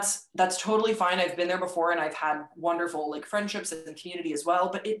 And that's totally fine. I've been there before and I've had wonderful like friendships and community as well,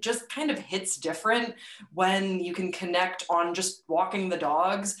 but it just kind of hits different when you can connect on just walking the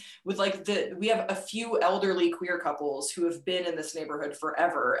dogs with like we have a few elderly queer couples who have been in this neighborhood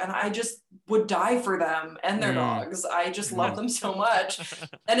forever, and I just would die for them and their dogs. I just love them so much.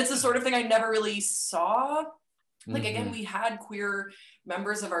 And it's the sort of thing I never really saw. Like again, we had queer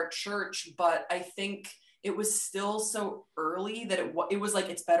members of our church, but I think it was still so early that it was like,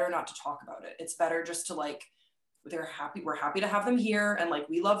 it's better not to talk about it. It's better just to like, we're happy to have them here, and like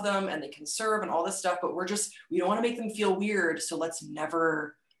we love them and they can serve and all this stuff, but we don't want to make them feel weird, so let's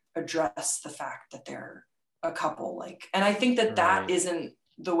never address the fact that they're a couple. Like, and I think that isn't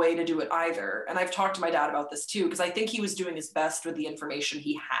the way to do it either. And I've talked to my dad about this too, because I think he was doing his best with the information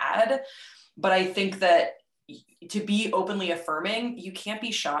he had. But I think that to be openly affirming, you can't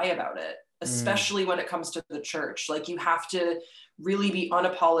be shy about it, especially when it comes to the church. Like you have to really be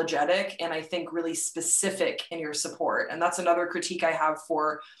unapologetic and I think really specific in your support. And that's another critique I have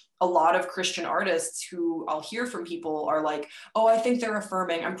for a lot of Christian artists who I'll hear from people are like, oh, I think they're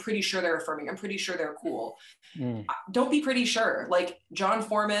affirming. I'm pretty sure they're affirming. I'm pretty sure they're cool. Don't be pretty sure. Like John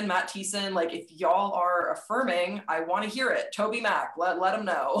Foreman, Matt Thiessen, like if y'all are affirming, I want to hear it. Toby Mac, let them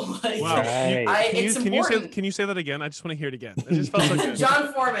know. Like, wow. It's important. Can you say that again? I just want to hear it again. It just felt so good.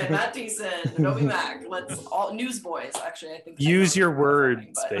 John Foreman, Matt Thiessen, Toby Mac. Let's all newsboys. Actually, I think use your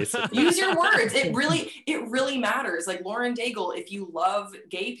words, basically. Use your words. It really matters. Like Lauren Daigle, if you love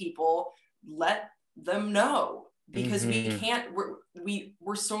gay people, let them know, because we can't.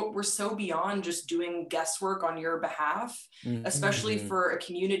 We're so beyond just doing guesswork on your behalf, especially for a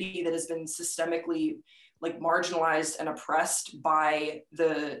community that has been systemically like marginalized and oppressed by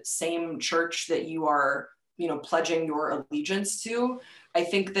the same church that you are, pledging your allegiance to. I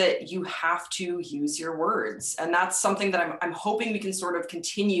think that you have to use your words. And that's something that I'm hoping we can sort of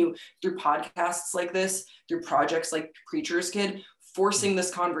continue through podcasts like this, through projects like Preacher's Kid, forcing this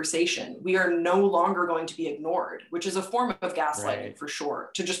conversation. We are no longer going to be ignored, which is a form of gaslighting for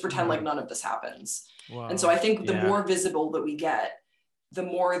sure, to just pretend like none of this happens. Wow. And so I think the more visible that we get, the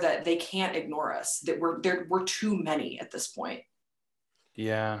more that they can't ignore us, that we're too many at this point.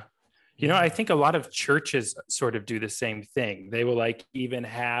 Yeah. I think a lot of churches sort of do the same thing. They will like even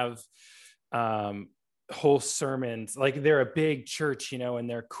have whole sermons, like they're a big church, and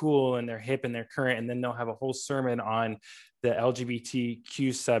they're cool and they're hip and they're current. And then they'll have a whole sermon on the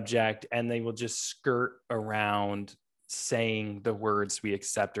LGBTQ subject, and they will just skirt around saying the words we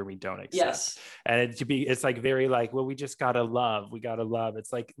accept or we don't accept. Yes. And it's like very like, well, we gotta love.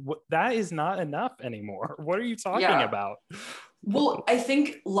 It's like, that is not enough anymore. What are you talking about? Well, I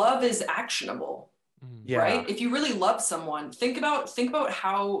think love is actionable, right? If you really love someone, think about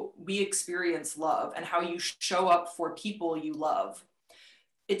how we experience love and how you show up for people you love.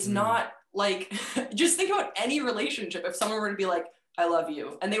 It's not like, just think about any relationship. If someone were to be like, I love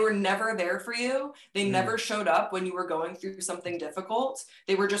you, and they were never there for you, they never showed up when you were going through something difficult,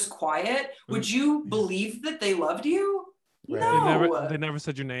 they were just quiet, would you believe that they loved you? No, they never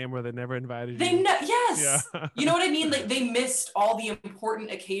said your name, or they never invited you. Yes. Yeah. You know what I mean? Like they missed all the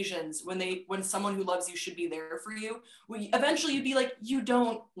important occasions when someone who loves you should be there for you. Eventually you'd be like, you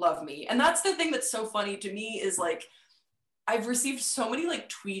don't love me. And that's the thing that's so funny to me is like, I've received so many like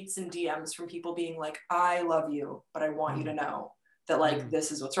tweets and DMs from people being like, I love you, but I want you to know that like,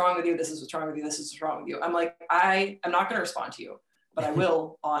 this is what's wrong with you. This is what's wrong with you. This is what's wrong with you. I'm like, I'm not going to respond to you, but I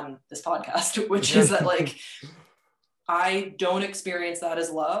will on this podcast, which is that like, I don't experience that as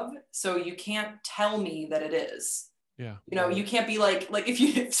love. So you can't tell me that it is. Yeah. You know, you can't be like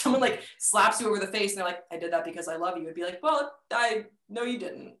if someone like slaps you over the face and they're like, I did that because I love you. It'd be like, well, I know you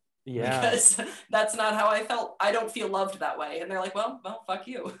didn't. Yeah. Because that's not how I felt. I don't feel loved that way. And they're like, well, fuck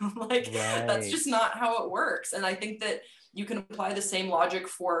you. Like, that's just not how it works. And I think that you can apply the same logic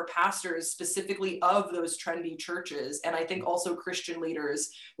for pastors specifically of those trendy churches. And I think also Christian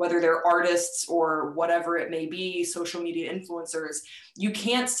leaders, whether they're artists or whatever it may be, social media influencers, you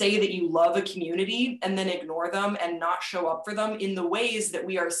can't say that you love a community and then ignore them and not show up for them in the ways that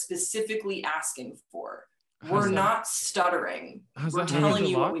we are specifically asking for. We're not stuttering. We're telling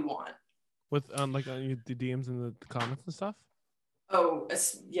you what we want. With like the DMs and the comments and stuff. Oh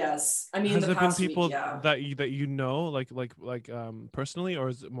yes, I mean, has the it been past people week, yeah. that you know, like personally, or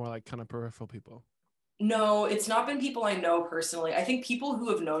is it more like kind of peripheral people? No, it's not been people I know personally. I think people who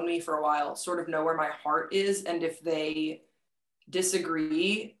have known me for a while sort of know where my heart is, and if they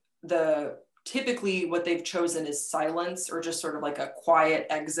disagree, typically what they've chosen is silence or just sort of like a quiet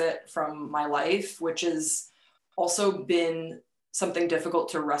exit from my life, which has also been something difficult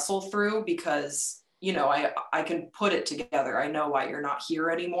to wrestle through because, you know, I can put it together. I know why you're not here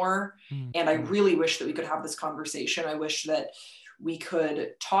anymore. And I really wish that we could have this conversation. I wish that we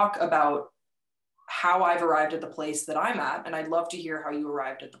could talk about how I've arrived at the place that I'm at. And I'd love to hear how you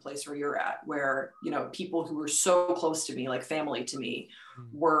arrived at the place where you're at, where, you know, people who were so close to me, like family to me,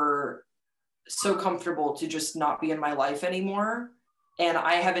 were so comfortable to just not be in my life anymore. And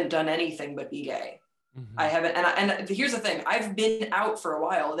I haven't done anything but be gay. I haven't. And here's the thing, I've been out for a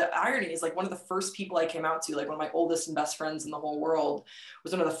while. The irony is like one of the first people I came out to, like one of my oldest and best friends in the whole world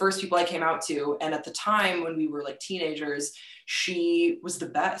was one of the first people I came out to. And at the time when we were like teenagers, she was the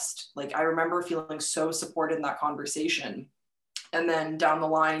best. Like I remember feeling so supported in that conversation. And then down the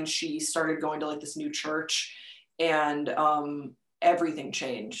line, she started going to like this new church and everything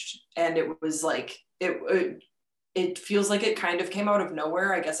changed. And it was like, it feels like it kind of came out of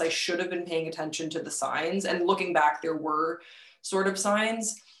nowhere. I guess I should have been paying attention to the signs, and looking back, there were sort of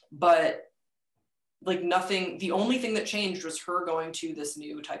signs, but like nothing, the only thing that changed was her going to this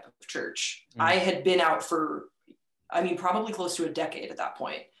new type of church. I had been out for, I mean, probably close to a decade at that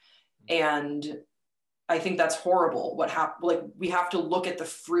point. And I think that's horrible. What happened, like we have to look at the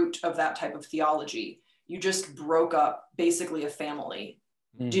fruit of that type of theology. You just broke up basically a family.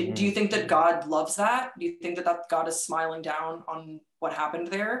 Do you think that God loves that? Do you think that God is smiling down on what happened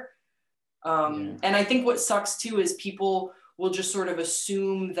there? And I think what sucks too is people will just sort of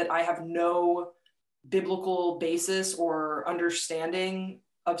assume that I have no biblical basis or understanding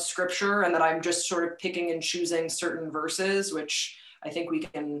of scripture, and that I'm just sort of picking and choosing certain verses, which I think we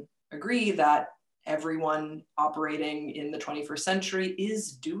can agree that everyone operating in the 21st century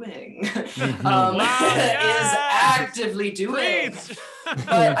is doing, is actively doing.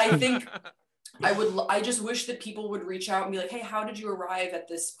 But I think I just wish that people would reach out and be like, hey, how did you arrive at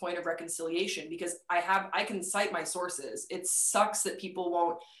this point of reconciliation? Because I can cite my sources. It sucks that people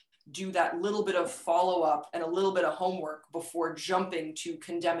won't do that little bit of follow-up and a little bit of homework before jumping to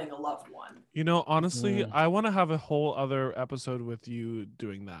condemning a loved one. You know, honestly, I want to have a whole other episode with you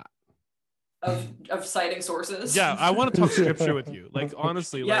doing that. Of citing sources. Yeah, I want to talk scripture with you. Like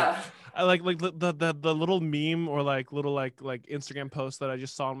honestly, yeah. I like the little meme or like little like Instagram post that I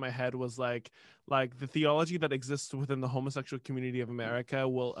just saw in my head was like the theology that exists within the homosexual community of America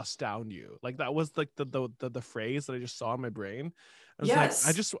will astound you. Like that was like the phrase that I just saw in my brain. I was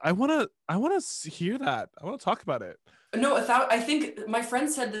yes. I want to hear that. I want to talk about it. No, I think my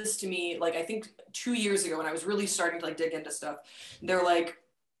friend said this to me, like, I think 2 years ago when I was really starting to like dig into stuff. They're like,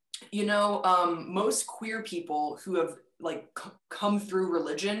 you know, most queer people who have like come through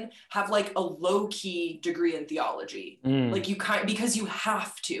religion have like a low-key degree in theology. Like because you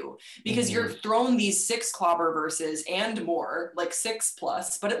have to, because you're thrown these 6 clobber verses and more, like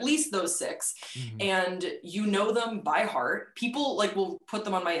 6+, but at least those 6, and you know them by heart. People like will put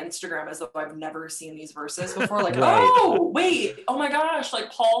them on my Instagram as though I've never seen these verses before. Like, oh wait, oh my gosh,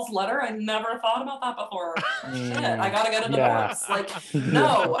 like Paul's letter, I never thought about that before. Shit, I gotta get a divorce. Like,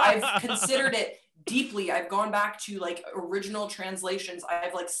 no, I've considered it deeply. I've gone back to like original translations.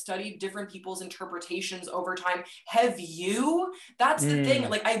 I've like studied different people's interpretations over time. Have you? That's the thing.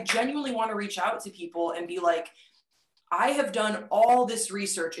 Like, I genuinely want to reach out to people and be like, I have done all this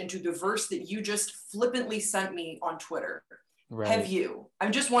research into the verse that you just flippantly sent me on Twitter. Right. Have you? I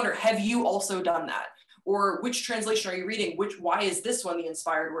just wonder, have you also done that? Or which translation are you reading? Why is this one the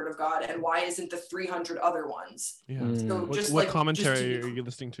inspired word of God, and why isn't the 300 other ones? Yeah. So what commentary are you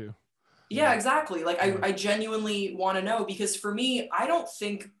listening to? Yeah, exactly. Like, I genuinely want to know, because for me, I don't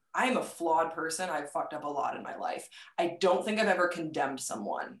think I'm a flawed person. I've fucked up a lot in my life. I don't think I've ever condemned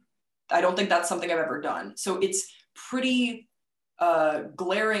someone. I don't think that's something I've ever done. So it's pretty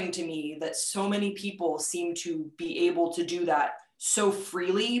glaring to me that so many people seem to be able to do that so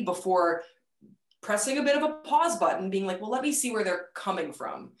freely before pressing a bit of a pause button, being like, well, let me see where they're coming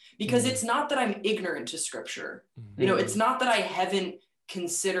from. Because it's not that I'm ignorant to scripture. You know, it's not that I haven't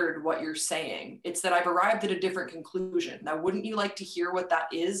considered what you're saying. It's that I've arrived at a different conclusion. Now, wouldn't you like to hear what that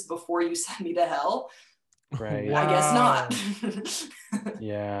is before you send me to hell? Right. Wow. I guess not.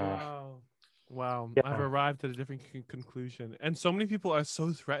 Yeah. Wow. Yeah. I've arrived at a different conclusion. And so many people are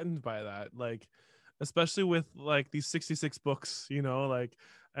so threatened by that. Like, especially with like these 66 books, you know, like,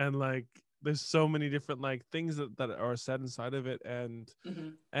 and like, there's so many different like things that are said inside of it. And,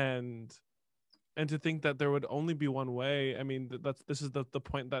 and to think that there would only be one way. I mean, this is the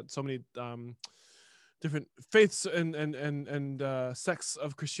point that so many, different faiths and sects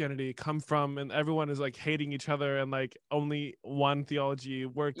of Christianity come from, and everyone is like hating each other, and like only one theology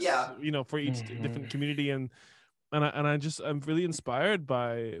works, you know, for each different community. And I'm really inspired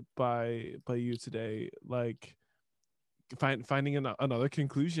by you today, like finding another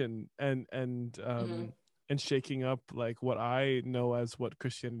conclusion and shaking up like what I know as what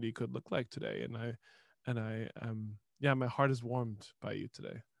Christianity could look like today. And I my heart is warmed by you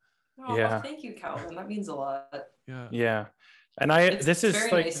today. Oh, well, thank you, Calvin. That means a lot. Yeah. And it's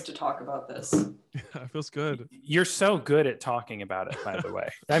very like, nice to talk about this. Yeah, it feels good. You're so good at talking about it, by the way.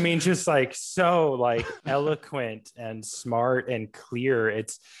 I mean, just like so like eloquent and smart and clear.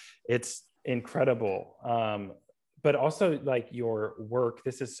 It's incredible. But also like your work,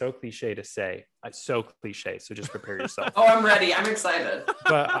 this is so cliche to say. So cliche. So just prepare yourself. Oh, I'm ready. I'm excited.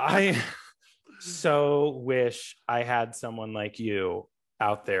 But I so wish I had someone like you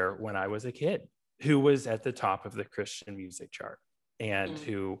out there when I was a kid, who was at the top of the Christian music chart, and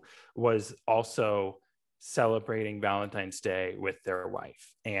who was also celebrating Valentine's Day with their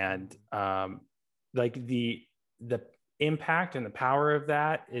wife. And like the impact and the power of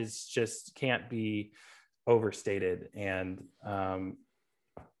that is just can't be overstated. And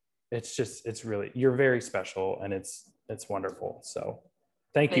it's really, you're very special, and it's wonderful. So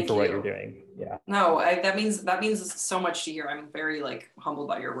Thank you for what you're doing. Yeah. No, that means so much to hear. I'm very like humbled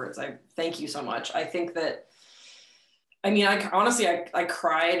by your words. I thank you so much. I think that, I mean, I honestly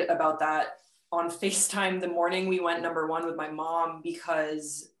cried about that on FaceTime the morning we went #1 with my mom,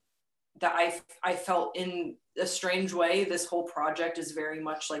 because that I felt in a strange way, this whole project is very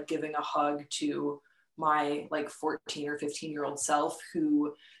much like giving a hug to my like 14 or 15-year-old self,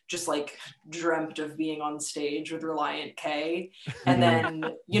 who just like dreamt of being on stage with Relient K, and then,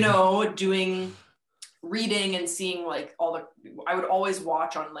 you know, reading and seeing like I would always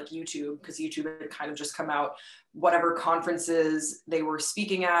watch on like YouTube, because YouTube had kind of just come out, whatever conferences they were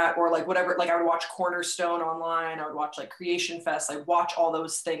speaking at, or like whatever, like I would watch Cornerstone online, I would watch like Creation Fest, I watch all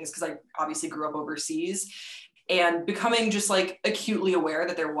those things because I obviously grew up overseas, and becoming just like acutely aware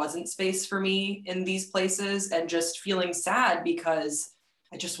that there wasn't space for me in these places, and just feeling sad because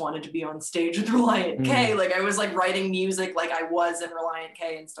I just wanted to be on stage with Relient K. Like I was like writing music like I was in Relient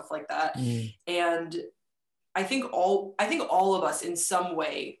K and stuff like that. And I think all of us in some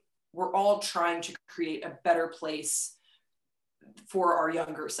way, we're all trying to create a better place for our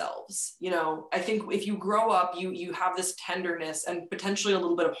younger selves. You know, I think if you grow up, you have this tenderness and potentially a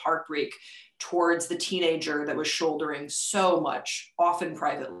little bit of heartbreak towards the teenager that was shouldering so much, often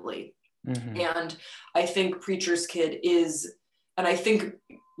privately. And I think Preacher's Kid is, and I think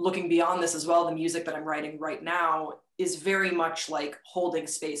looking beyond this as well, the music that I'm writing right now is very much like holding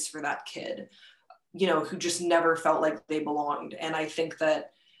space for that kid, you know, who just never felt like they belonged. And I think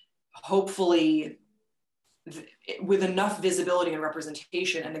that hopefully with enough visibility and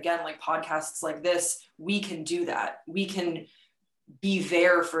representation, and again, like podcasts like this, we can do that. We can be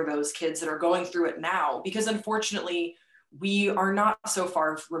there for those kids that are going through it now, because unfortunately we are not so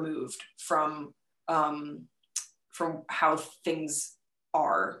far removed from how things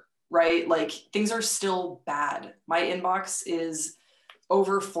are, right? Like things are still bad. My inbox is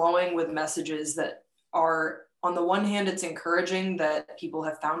overflowing with messages that are on the one hand, it's encouraging that people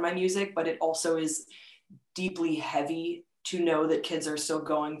have found my music, but it also is deeply heavy to know that kids are still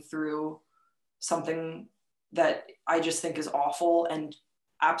going through something that I just think is awful and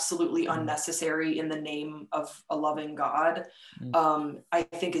absolutely unnecessary in the name of a loving God. I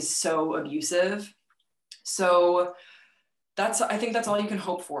think is so abusive. So I think that's all you can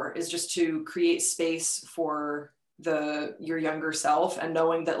hope for, is just to create space for your younger self, and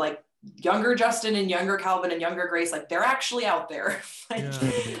knowing that like younger Justin and younger Calvin and younger Grace, like they're actually out there. Like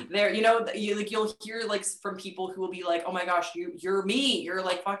they're, you'll hear like from people who will be like, oh my gosh, you're me, you're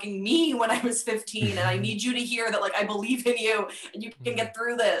like fucking me when I was 15, and I need you to hear that like I believe in you and you can get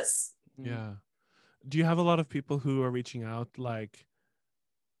through this. Yeah. Do you have a lot of people who are reaching out like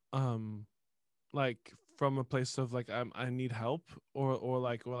from a place of like I need help, or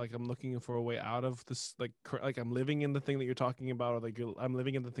like I'm looking for a way out of this, like I'm living in the thing that you're talking about, or like I'm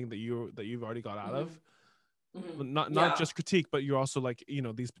living in the thing that you've already got out of? Not just critique, but you're also like,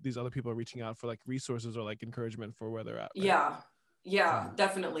 these other people are reaching out for like resources or like encouragement for where they're at, right? Yeah,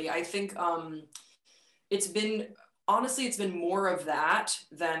 definitely. I think it's been more of that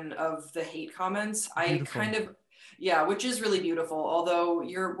than of the hate comments. Beautiful. Which is really beautiful. Although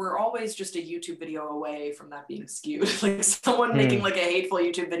we're always just a YouTube video away from that being skewed. Like someone making like a hateful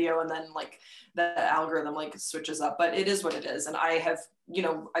YouTube video, and then like the algorithm like switches up. But it is what it is. And I have,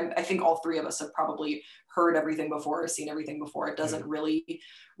 I think all three of us have probably heard everything before, seen everything before. It doesn't really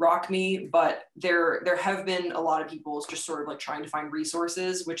rock me. But there have been a lot of people just sort of like trying to find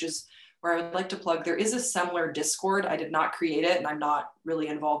resources, which is where I would like to plug. There is a Semler Discord. I did not create it, and I'm not really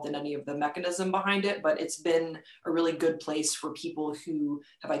involved in any of the mechanism behind it, but it's been a really good place for people who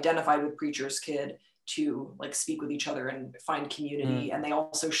have identified with Preacher's Kid to like speak with each other and find community. And they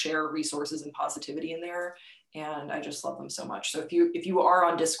also share resources and positivity in there. And I just love them so much. So if you are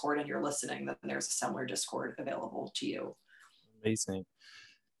on Discord and you're listening, then there's a Semler Discord available to you. Amazing.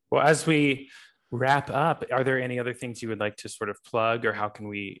 Well, as we wrap up, are there any other things you would like to sort of plug, or how can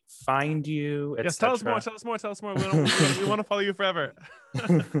we find you? Yes, tell us more. We want to follow you forever.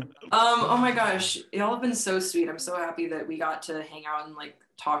 Oh my gosh, y'all have been so sweet. I'm so happy that we got to hang out and like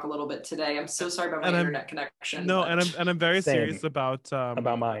talk a little bit today. I'm so sorry about my internet connection. No, but... and I'm very serious about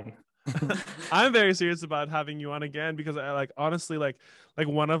mine. I'm very serious about having you on again, because I like, honestly, like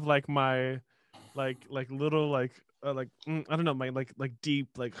one of like my like little like I don't know, my like deep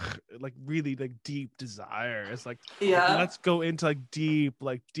like really like deep desire is like, let's go into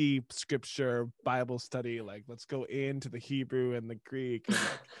like deep scripture Bible study, like let's go into the Hebrew and the Greek and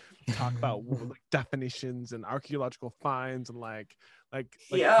like talk about like definitions and archaeological finds and I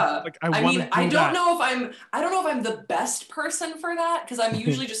don't know if I'm the best person for that, because I'm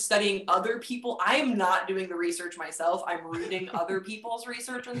usually just studying other people. I am not doing the research myself. I'm reading other people's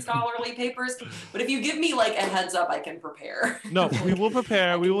research and scholarly papers. But if you give me like a heads up, I can prepare. No, we will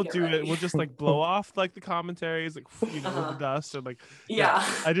prepare. We will do it. We'll just like blow off like the commentaries, like with the dust, and like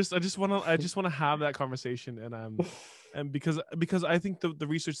I just want to have that conversation, and because I think the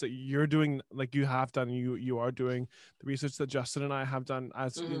research that you're doing, like you have done, you are doing the research that Justin and I have done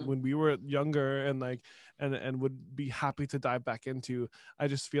as when we were younger, and like and would be happy to dive back into. I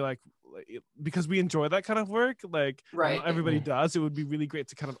just feel like because we enjoy that kind of work, like not everybody does. It would be really great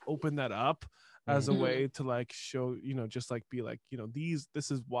to kind of open that up as a way to like show, just like be like,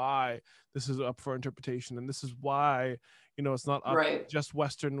 this is why this is up for interpretation, and this is why, it's not up just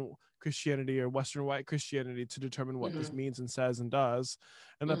Western Christianity or Western white Christianity to determine what this means and says and does,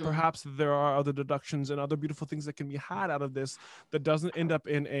 and that perhaps there are other deductions and other beautiful things that can be had out of this that doesn't end up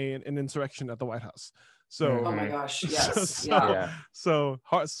in an insurrection at the White House. So oh my gosh, yes. So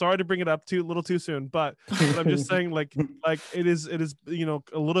sorry to bring it up a little too soon, but I'm just saying like it is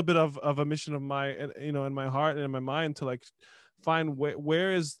a little bit of a mission of my in my heart and in my mind to like find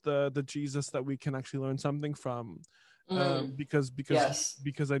where is the Jesus that we can actually learn something from. Because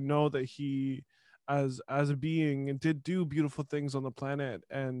I know that he as a being did do beautiful things on the planet,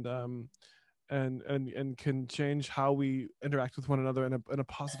 and can change how we interact with one another in a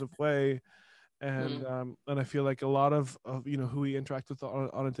positive way, and I feel like a lot of who we interact with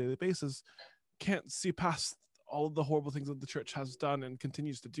on a daily basis can't see past all of the horrible things that the church has done and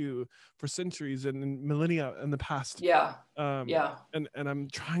continues to do for centuries and millennia in the past. And I'm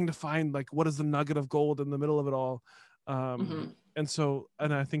trying to find like what is the nugget of gold in the middle of it all. And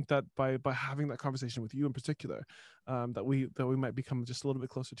I think that by having that conversation with you in particular, that we might become just a little bit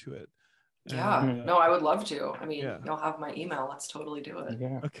closer to it. No, I would love to. I mean, you'll have my email. Let's totally do it.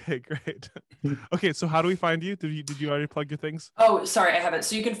 Okay, great. Okay, so how do we find you? Did you already plug your things? Oh, sorry, I haven't.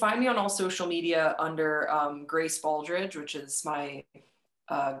 So you can find me on all social media under Grace Baldridge, which is my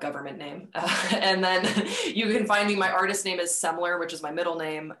government name. And then you can find me. My artist name is Semler, which is my middle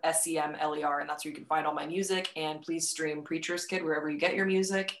name, Semler, and that's where you can find all my music. And please stream Preacher's Kid wherever you get your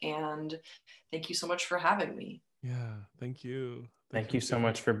music. And thank you so much for having me. Yeah, thank you. Thank you so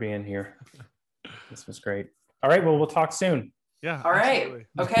much for being here. This was great. All right, well, we'll talk soon. Yeah. All right. Absolutely.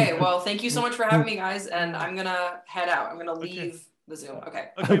 Okay. Well, thank you so much for having me, guys. And I'm gonna head out. I'm gonna leave the Zoom. Okay.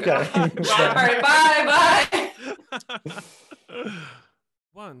 Okay. All right. Bye. Bye.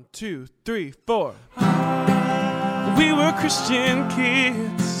 1, 2, 3, 4. We were Christian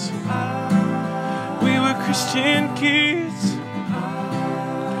kids. We were Christian kids.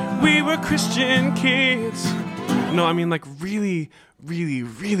 We were Christian kids. No, I mean like really, really,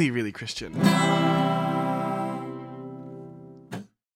 really, really Christian.